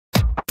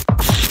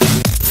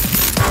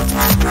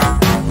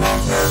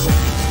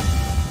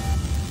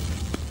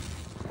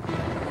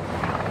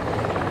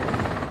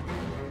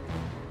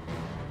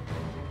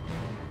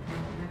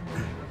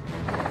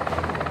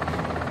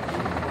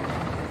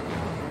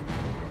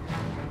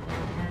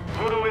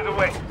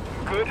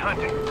Good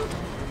hunting.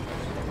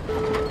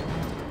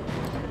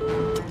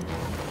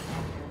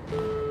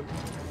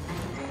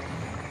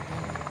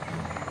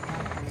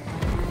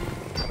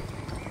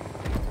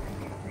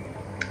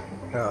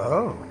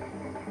 Oh.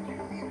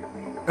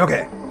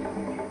 Okay.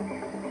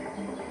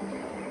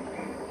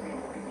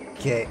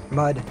 Okay,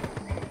 mud.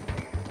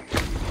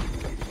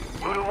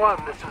 Voodoo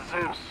 1, this is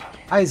Zeus.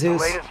 Hi, The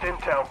Zeus. latest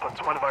intel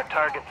puts one of our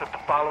targets at the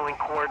following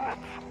coordinates.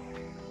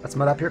 Let's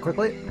mud up here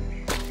quickly.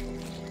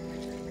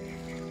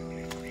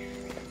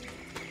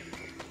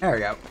 There we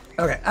go.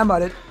 Okay, I'm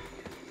mudded.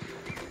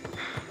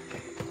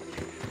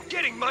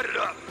 Getting mudded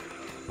up.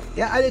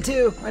 Yeah, I did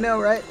too. I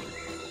know, right?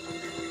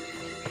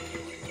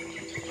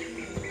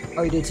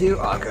 Oh, you did too?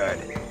 Oh, good.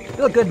 You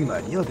look good in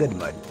mud. You look good in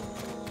mud.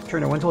 Sure,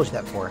 no one told you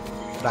that before,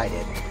 but I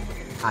did.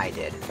 I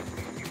did.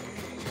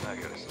 I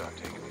gotta stop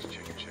taking these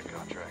chicken shit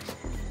contracts.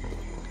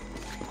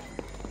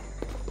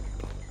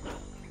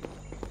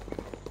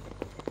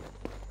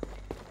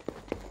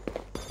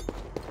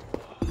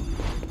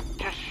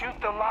 Just shoot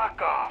the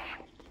lock off.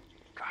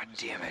 God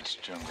damn it,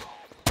 jungle.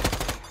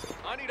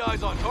 I need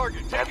eyes on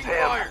target. That's Taking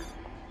him. fire.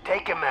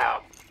 Take him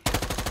out.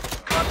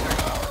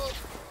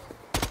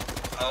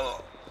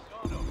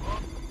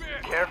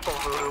 Careful,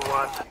 Voodoo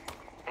 1.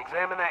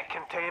 Examine that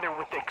container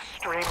with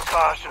extreme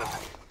caution.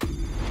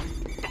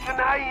 It's an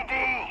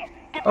IED!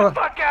 Get the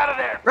fuck out of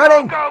there!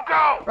 Running! Go, go,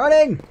 go!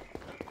 Running!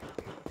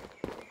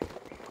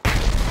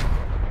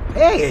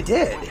 Hey, it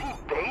did! Was he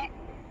bait?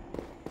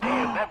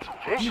 Damn, that's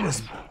vicious. He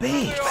was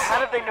bait. But how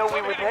did they know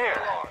we were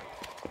there?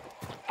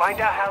 Find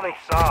out how they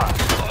saw us.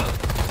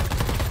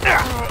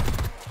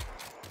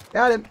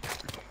 Got him.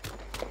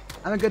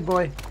 I'm a good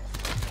boy.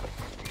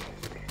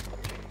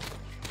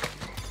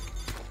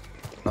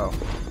 Oh.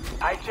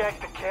 Hijack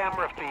the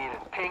camera feed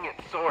and ping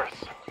its source.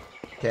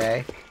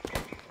 Okay.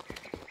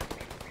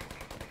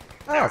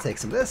 I'll take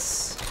some of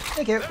this.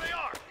 Thank you. There they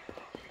are.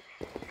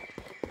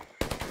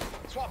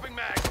 Swapping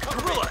mags.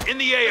 Gorilla in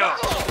the AR.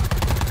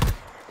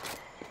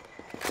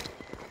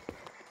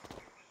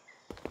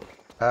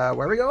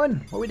 Where are we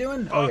going? What are we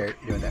doing? Oh, you're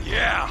doing that.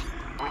 Yeah.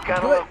 We've got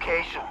a Do it.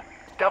 location.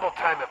 Double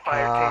time it,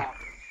 fire team.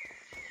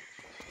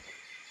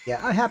 Yeah,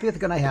 I'm happy with the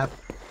gun I have.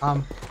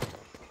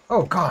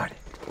 Oh God,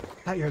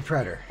 thought you're a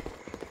predator.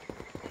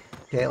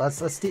 Okay,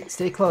 let's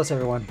stay close,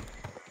 everyone.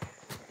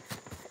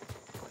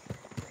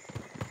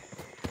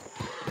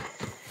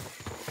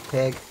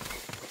 Pig.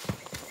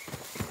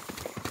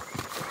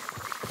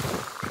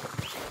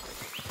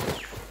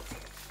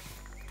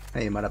 I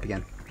need to mud up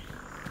again.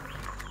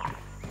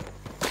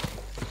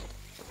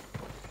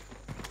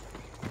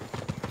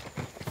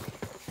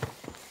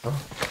 Oh.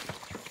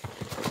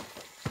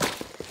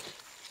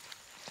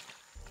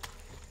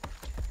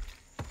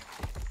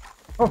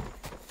 Oh,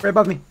 right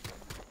above me.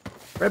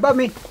 Right above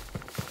me.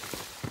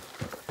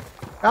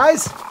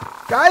 Guys!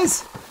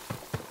 Guys!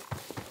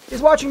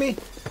 He's watching me.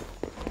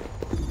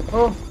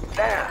 Oh.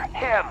 There,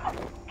 him.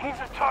 He's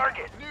a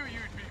target. Knew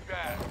you'd be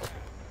bad.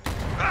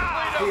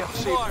 Laid out the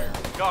fire.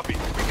 Copy.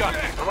 We got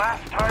it. The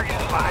last target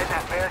is behind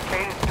that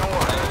barricaded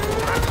door.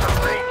 Run for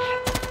reach.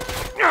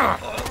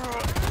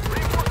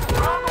 Reinforcements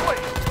are on the way.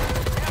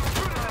 We have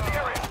intruders in the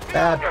area.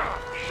 Bad.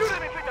 Shoot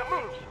anything that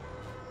moves.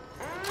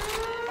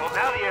 Well,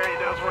 now the area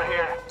knows we're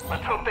here.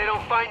 Let's hope they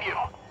don't find you.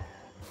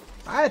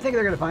 I think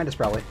they're gonna find us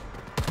probably.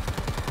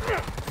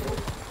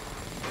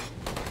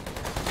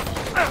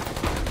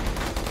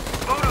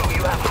 Voodoo,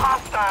 you have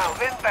hostiles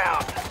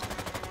inbound.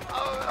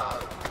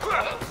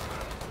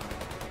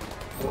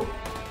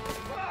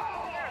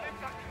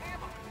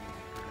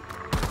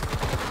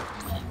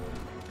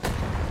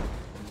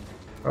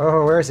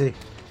 Oh, where is he?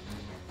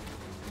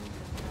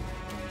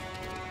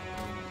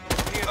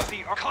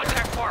 PNC,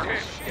 contact FARGO.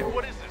 Shit,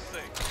 what is this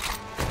thing?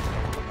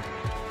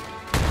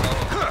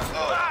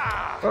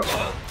 Oh.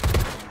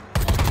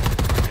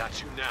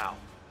 Got you now.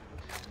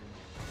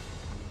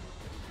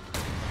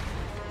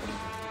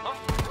 Huh?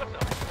 What the?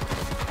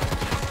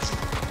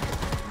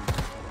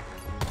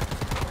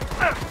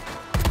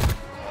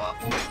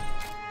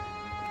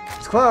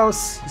 He's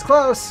close. He's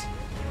close.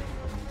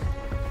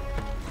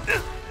 You'll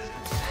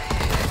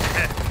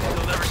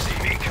never see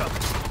me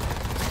coming.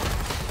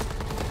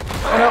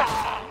 Oh no.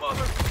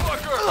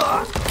 Motherfucker!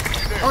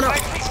 Oh no.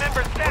 19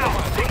 members down.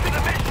 Stick to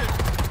the mission.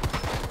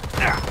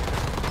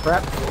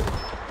 Crap.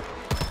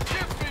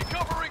 Give me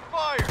covering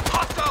fire!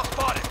 Hostile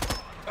spotted!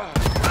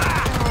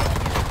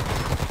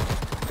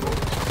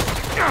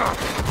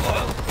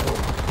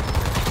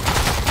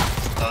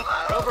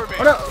 Cover me!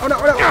 Oh no. Oh no.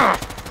 Oh no.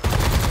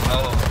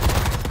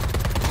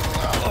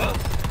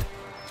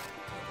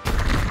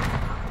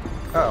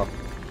 Uh-oh.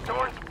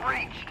 Door's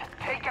breached.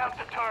 Take out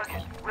the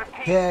target.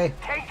 Repeat. Okay.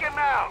 Take him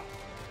out.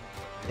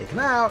 Take him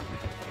out.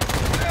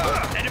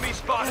 Enemy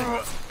spotted!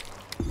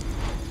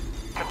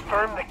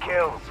 Confirm the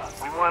kills.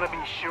 We want to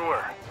be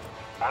sure.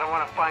 I don't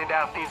want to find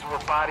out these were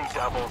body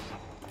doubles.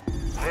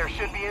 There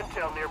should be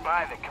intel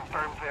nearby that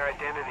confirms their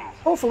identities.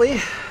 Hopefully.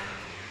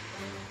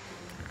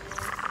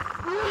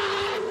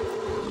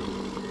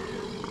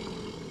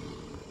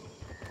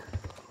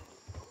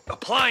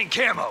 Applying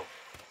camo!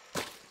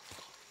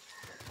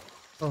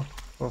 Oh,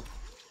 oh.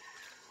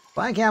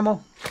 Flying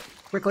camel.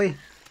 Quickly.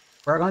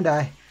 We're gonna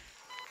die.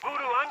 Voodoo,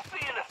 I'm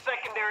seeing a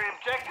secondary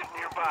objective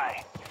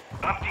nearby.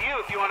 Up to you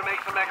if you want to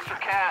make some extra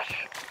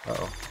cash.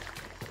 Uh-oh.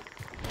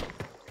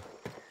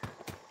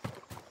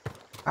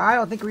 I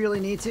don't think we really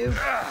need to.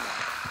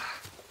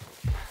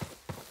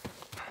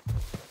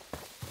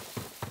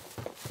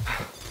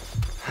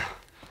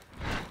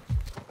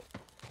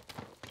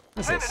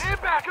 What's Send this? it in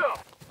back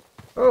up.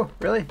 Oh,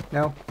 really?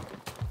 No.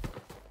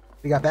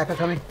 We got backup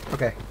coming?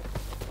 Okay.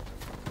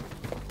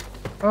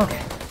 Okay.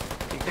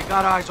 Think they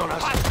got eyes on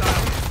us.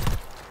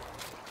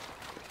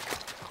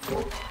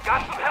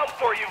 Got some help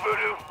for you,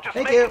 Voodoo. Just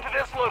Thank make you. it to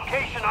this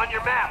location on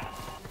your map.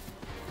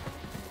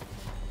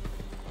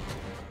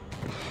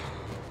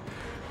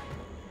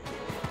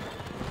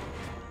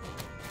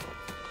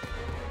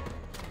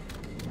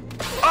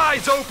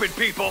 Eyes open,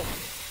 people!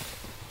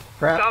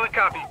 Crap. Solid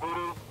copy,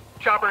 Voodoo.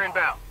 Chopper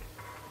inbound.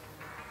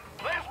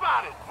 Player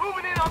spotted.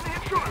 Moving in on the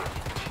intruder.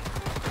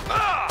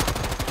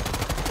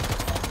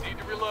 Need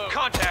to reload.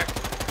 Contact!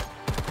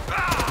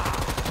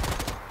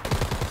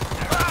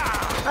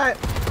 Alright.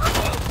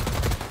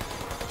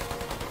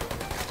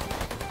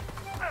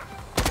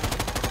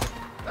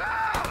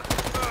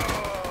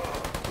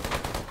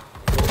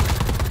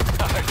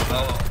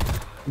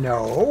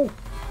 No.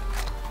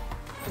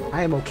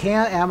 I am okay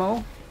on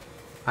ammo.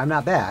 I'm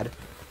not bad.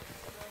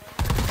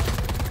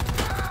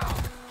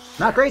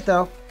 Not great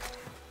though.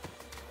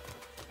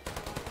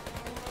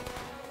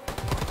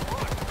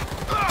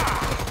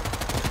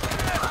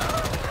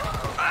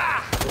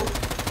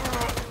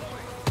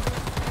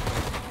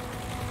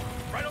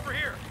 Right over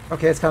here!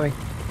 Okay, it's coming.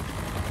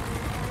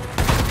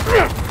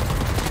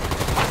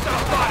 Hostile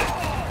spotted!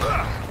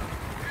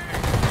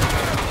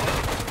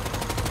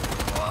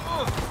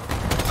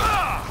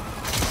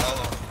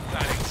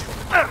 That ain't you.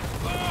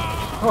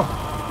 Oh,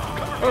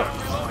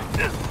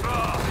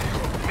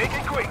 Make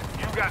it quick.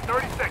 You've got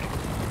 30 seconds.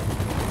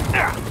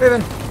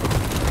 leaving.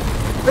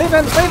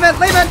 Leaving, leaving,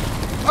 leaving!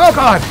 Oh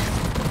god!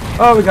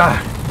 Oh my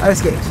god. I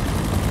escaped.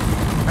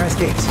 I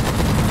escaped.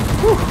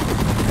 Whew.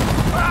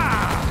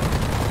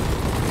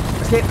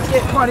 Escape,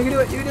 escape. Come on, you can do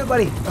it. You can do it,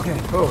 buddy. Okay.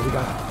 Oh, we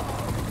got it.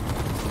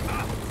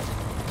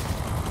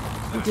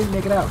 Who didn't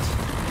make it out?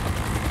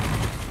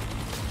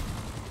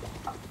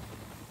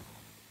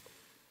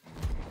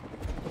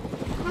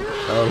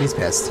 Oh, he's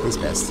pissed. He's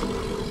pissed.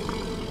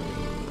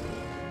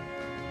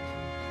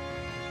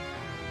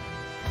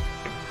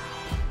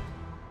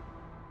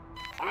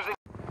 Losing.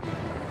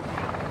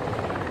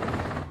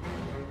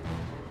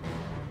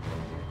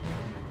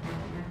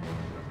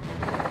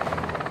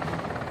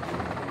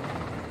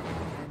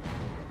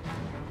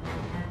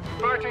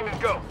 Fire team is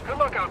go. Good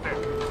luck out there.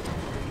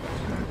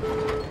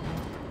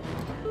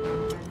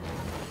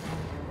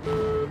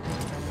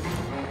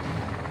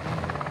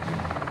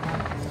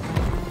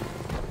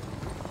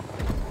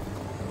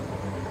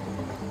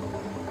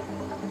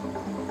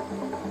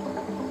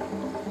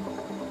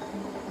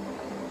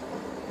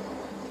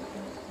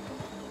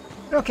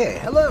 Okay,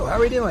 hello. How are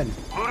we doing?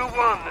 Voodoo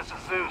 1, this is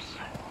Zeus.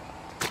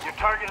 Your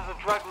target is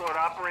a drug lord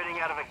operating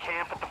out of a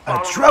camp at the A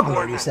following drug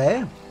lord, you coordinates.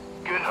 say?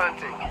 Good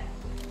hunting.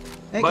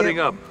 Thank Butting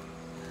you. up.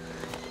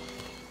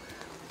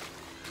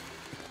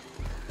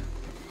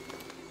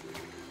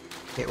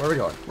 Okay, where are we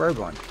going? Where are we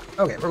going?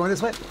 Okay, we're going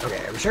this way?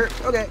 Okay, are we sure?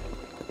 Okay.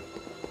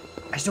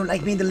 I just don't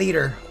like being the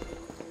leader.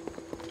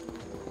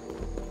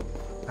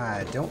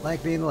 I don't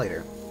like being the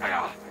leader.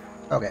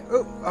 Okay.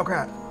 Oh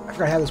crap. I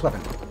forgot I have this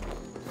weapon.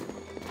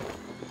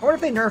 I wonder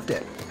if they nerfed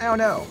it. I don't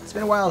know. It's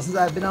been a while since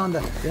I've been on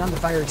the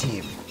fire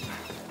team.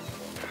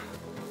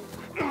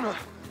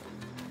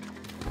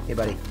 Hey,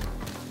 buddy.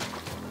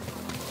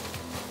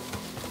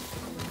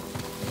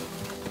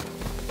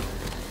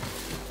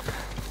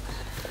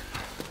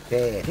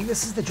 Okay, I think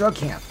this is the drug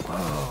camp.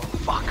 Oh,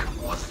 fuck.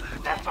 What's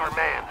that? That's our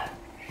man.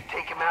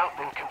 Take him out,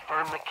 then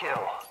confirm the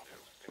kill.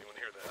 Anyone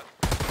hear that?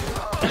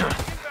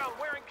 Inbound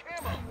wearing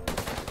camo.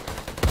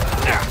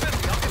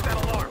 I'll get that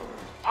alarm.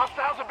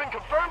 Hostiles have been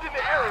confirmed in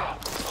the area.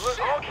 Alert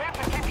all camps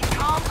and keep your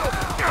comms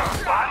open.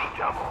 Body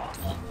double.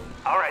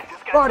 Alright, this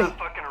guy's Body not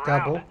fucking around.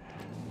 double.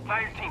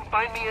 Fire team,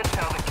 find me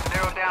intel that can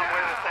narrow down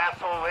where this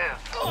asshole is.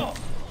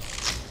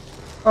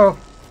 Oh.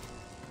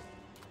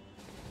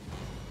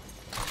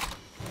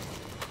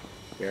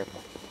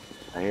 Careful.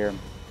 I hear him.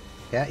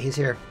 Yeah, he's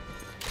here.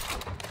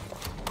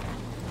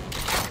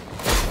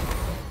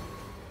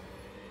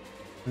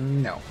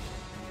 No.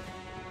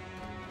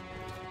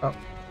 Oh.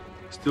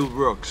 Still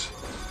Brooks.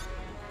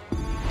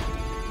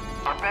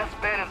 Our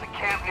best bet is a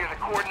camp near the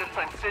coordinates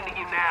I'm sending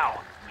you now.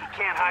 He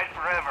can't hide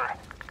forever.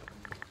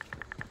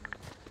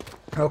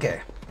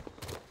 Okay.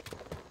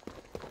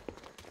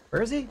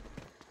 Where is he?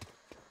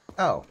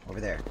 Oh, over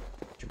there.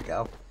 Should we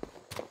go?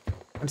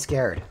 I'm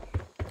scared.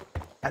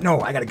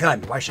 No, I got a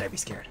gun. Why should I be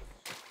scared?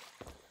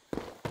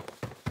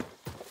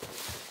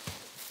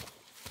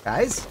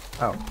 Guys?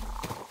 Oh.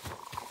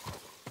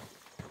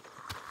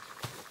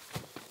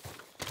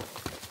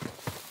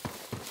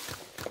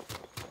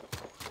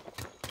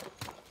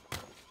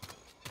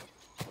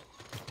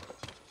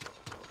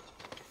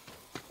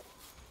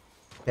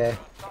 Okay.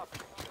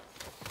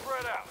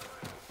 Spread out.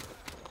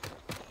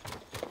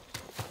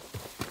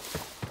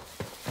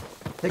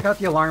 Take out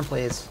the alarm,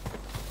 please.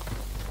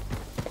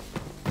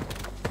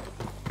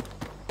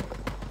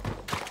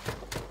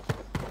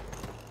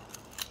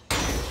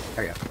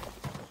 There you go.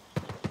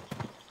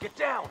 Get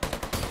down.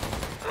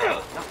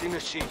 Nothing to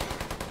see.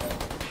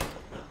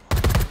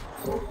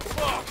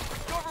 Fuck!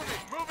 Cover me!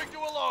 Moving to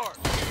alarm!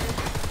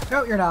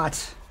 No, you're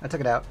not. I took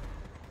it out.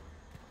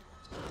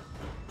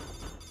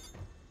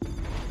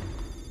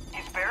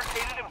 He's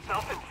barricaded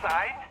himself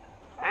inside?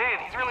 Man,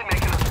 he's really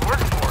making us work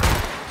for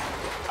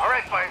it.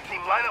 Alright, fire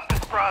team, light up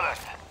this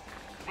product.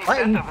 See if that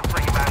Lighten. doesn't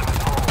bring him out of his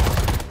hole.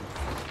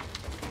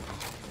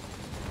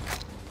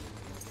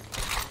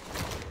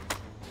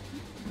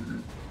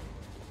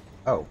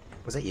 Oh,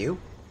 was it you?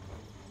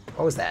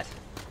 What was that?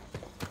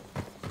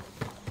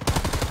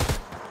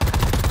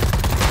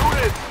 Shoot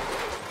it!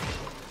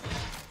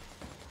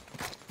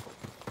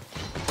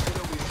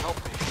 Please help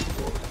me.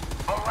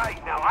 Alright,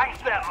 now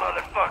ice that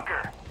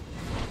motherfucker.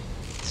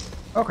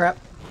 Oh crap.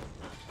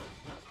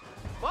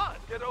 Come on,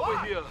 get over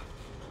here.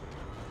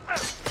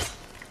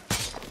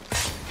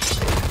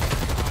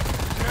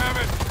 Damn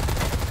it!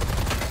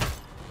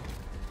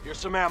 Here's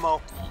some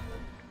ammo.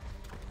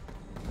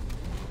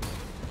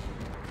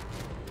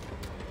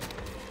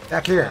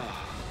 Back here.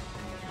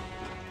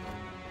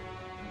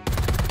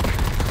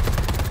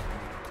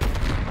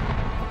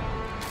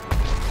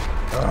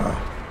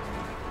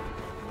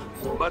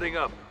 Butting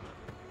up.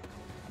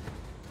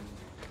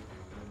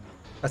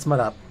 Let's mud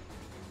up.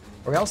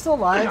 Are we all still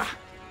alive?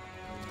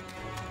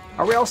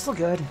 Are we all still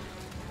good?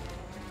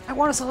 I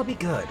want us all to be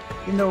good.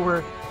 Even though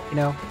we're, you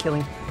know,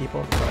 killing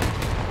people. But...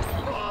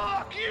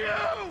 Fuck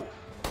you!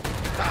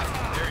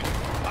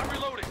 I'm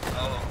reloading.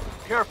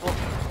 Careful.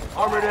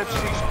 Armored MC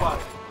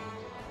spotted.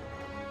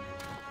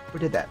 Who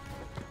did that?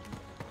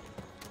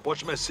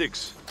 Watch my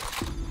six.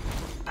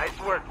 Nice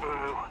work,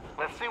 Voodoo.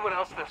 Let's see what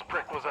else this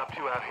prick was up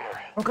to out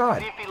here. Oh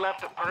god. See if he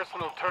left a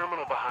personal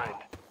terminal behind.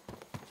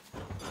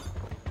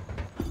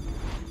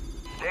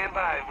 Stand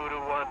by, Voodoo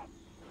 1.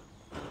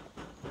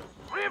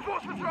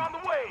 Reinforcements are on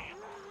the way!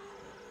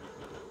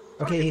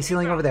 Okay, he's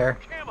healing over there.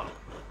 Camo.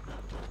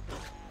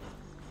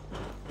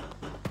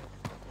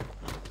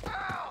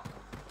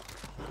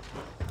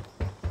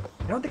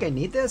 I don't think I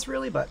need this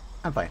really, but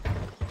I'm fine.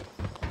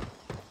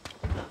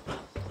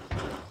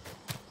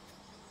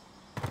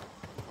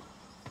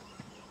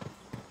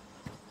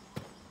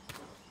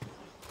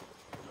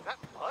 That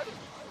mud?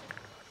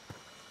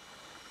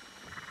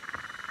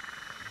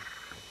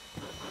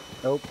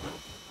 Nope.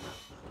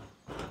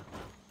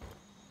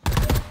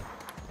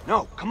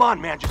 No, come on,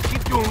 man. Just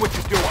keep doing what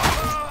you're doing.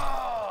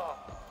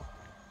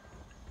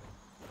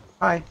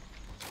 Hi.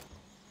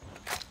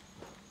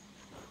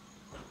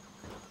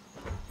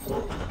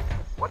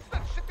 What's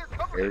that shit they're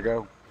covering? Here we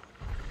go.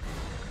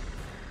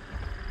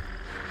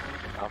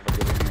 Alpha,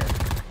 get in here.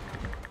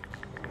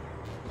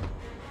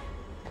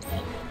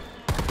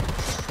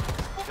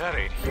 That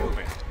ain't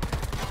human.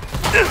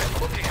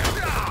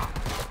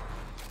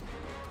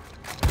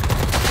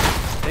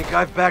 Think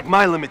I've bagged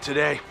my limit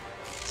today.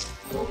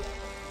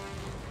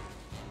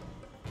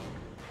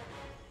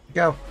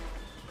 Go.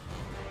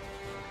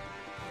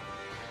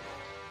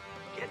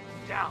 Get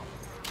down.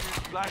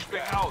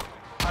 Flashback out.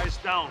 Eyes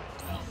down.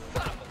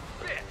 Son of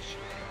a bitch.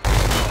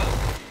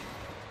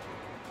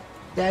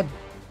 Dead.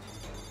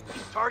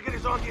 Target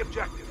is on the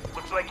objective.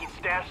 Looks like he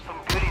stashed some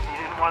goodies he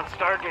didn't want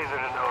Stargazer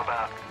to know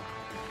about.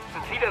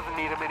 Since he doesn't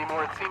need them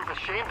anymore, it seems a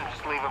shame to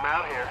just leave him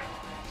out here.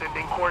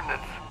 Sending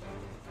coordinates.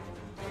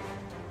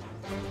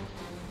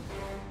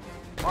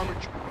 Armor.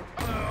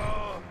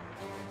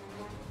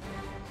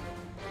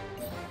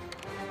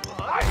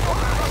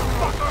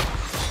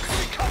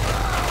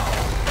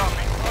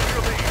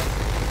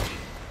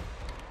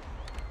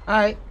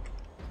 Alright.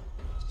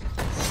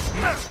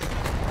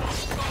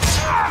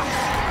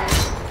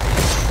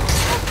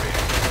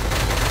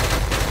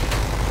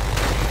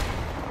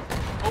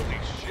 Holy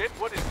shit,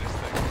 what is this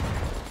thing?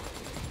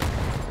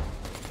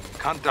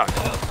 Contact.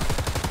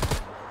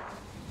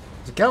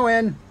 Let's go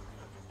in.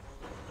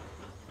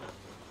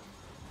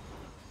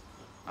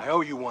 I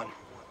owe you one.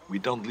 We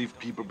don't leave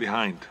people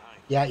behind.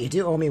 Yeah, you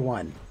do owe me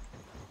one.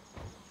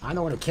 I'm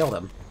the one who killed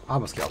him.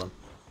 Almost killed him.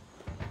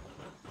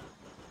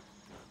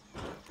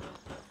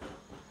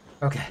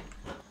 Okay.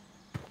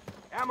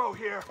 Ammo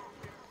here.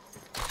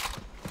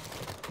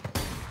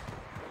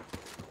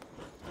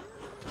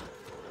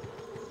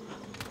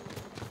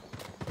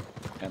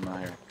 Ammo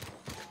here.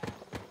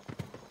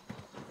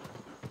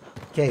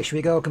 Okay, should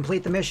we go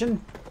complete the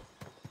mission?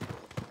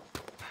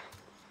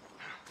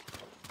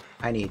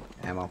 I need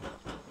ammo.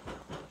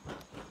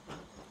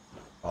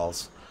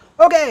 Balls.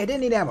 Okay, didn't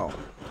need ammo.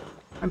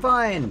 I'm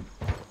fine.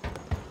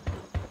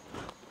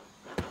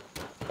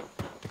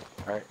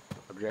 Alright,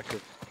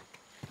 objective.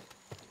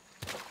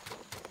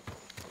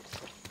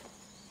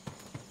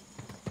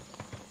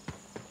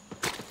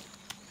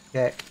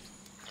 Okay.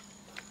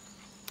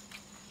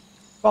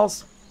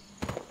 Balls.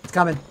 It's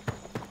coming.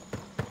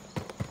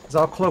 It's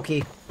all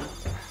cloaky.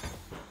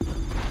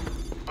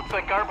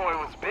 Looks like our boy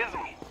was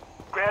busy.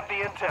 Grab the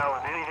intel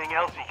and anything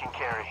else he can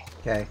carry.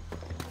 Okay.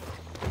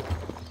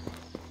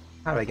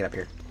 How do I get up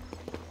here?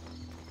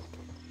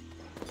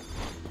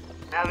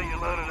 Now that you're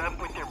loaded up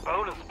with your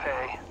bonus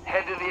pay,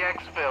 head to the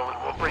exfil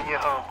and we'll bring you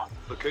home.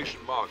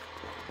 Location marked.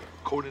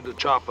 Calling the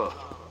chopper.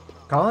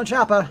 Calling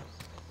Chopper.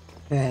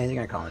 Yeah, you're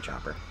gonna call him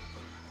Chopper.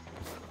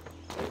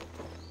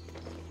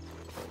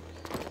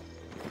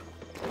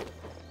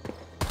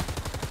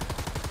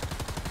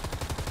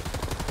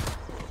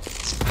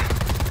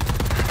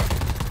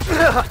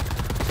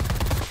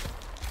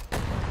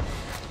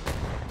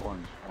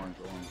 Orange.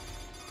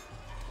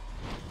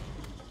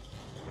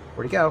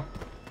 Where'd he go?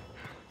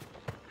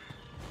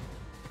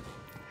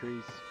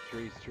 Trees.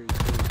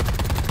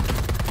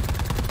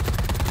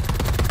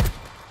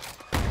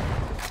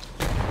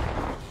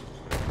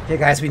 Okay,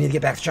 guys, we need to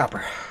get back to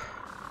Chopper.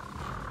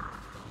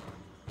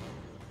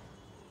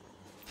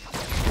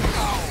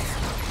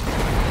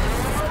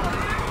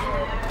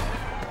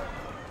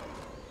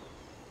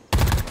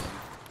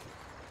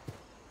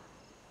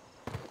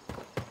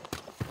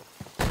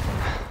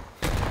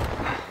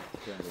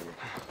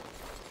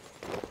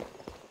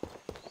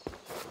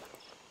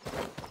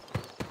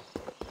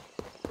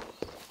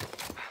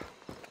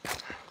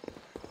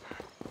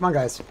 Come on,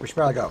 guys. We should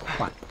probably go.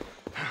 Come on.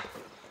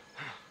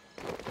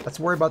 Let's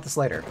worry about this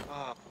later.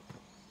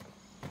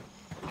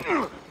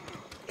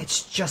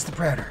 It's just the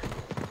Predator.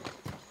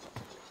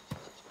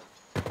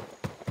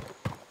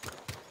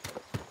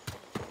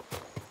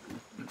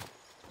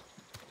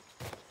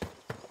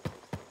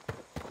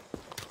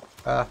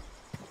 Come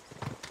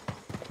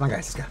on,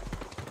 guys. Let's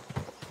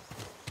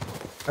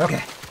go.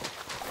 Okay.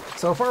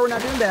 So far, we're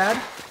not doing bad.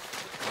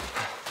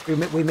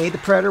 We made the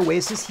Predator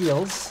waste his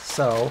heals,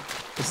 so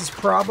this is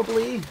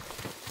probably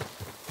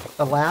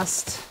the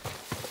last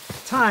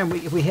time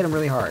if we hit him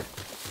really hard.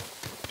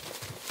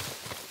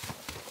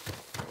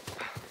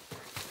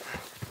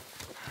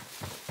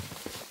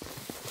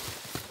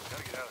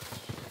 Gotta get out of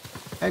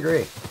this. I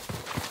agree.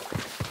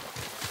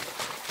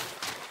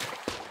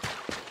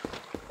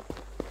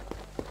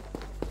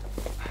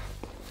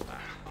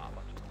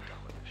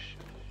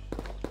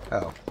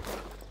 Oh. I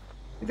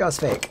think that was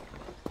fake.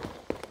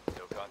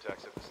 No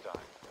contacts at this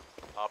time.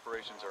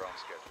 Operations are on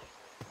schedule.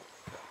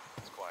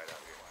 It's quiet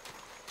out here.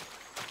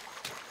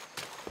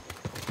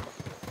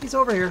 He's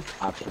over here.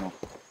 Optional.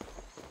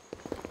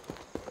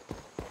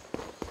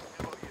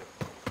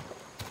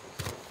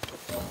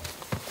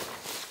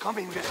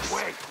 Coming this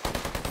way.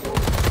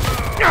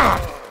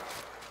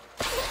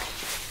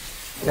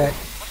 Okay.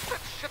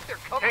 Shit, they're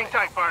coming. Hang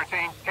tight, fire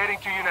team. Heading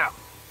to you now.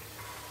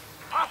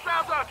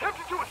 Hostiles are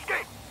attempting to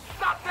escape.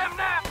 Stop them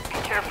now. Be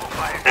careful,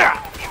 fire.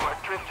 You are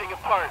drifting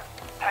apart.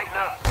 Tighten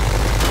up.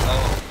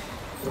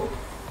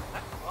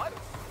 What?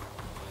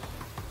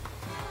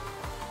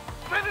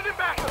 Send it in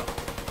backup.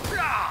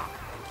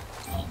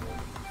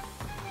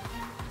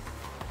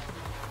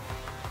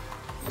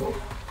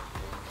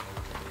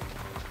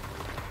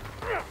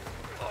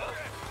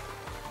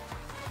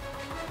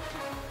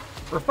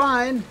 We're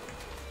fine.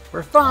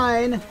 We're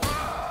fine.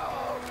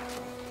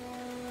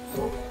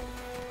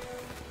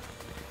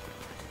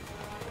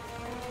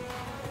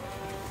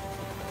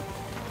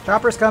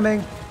 Chopper's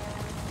coming.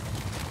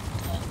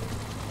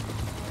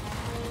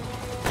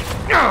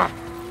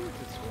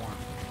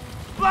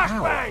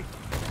 Flashbang!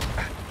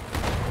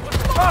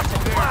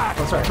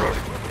 Oh, sorry.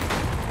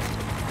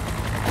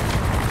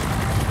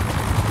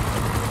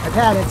 I've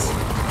had it.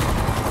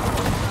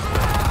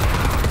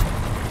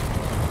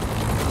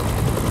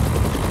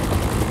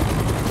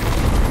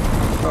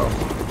 Oh.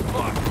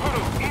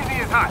 Easy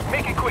as hot.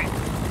 Make it quick.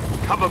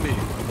 Cover me.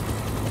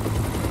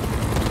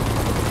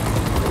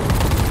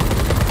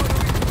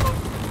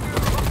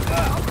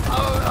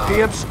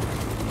 Gibbs.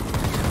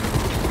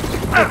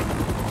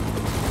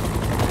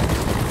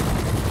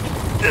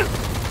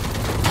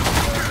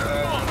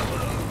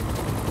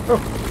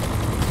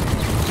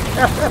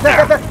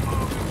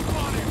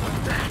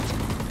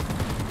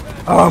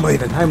 Oh, I'm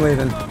leaving. I'm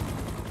leaving.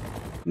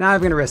 Not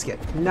even gonna risk it.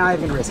 Not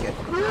even gonna risk it.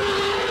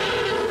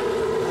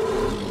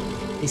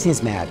 He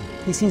seems mad.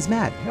 He seems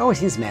mad. He always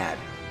seems mad.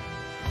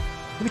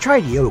 Have you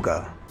tried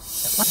yoga?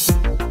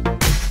 What?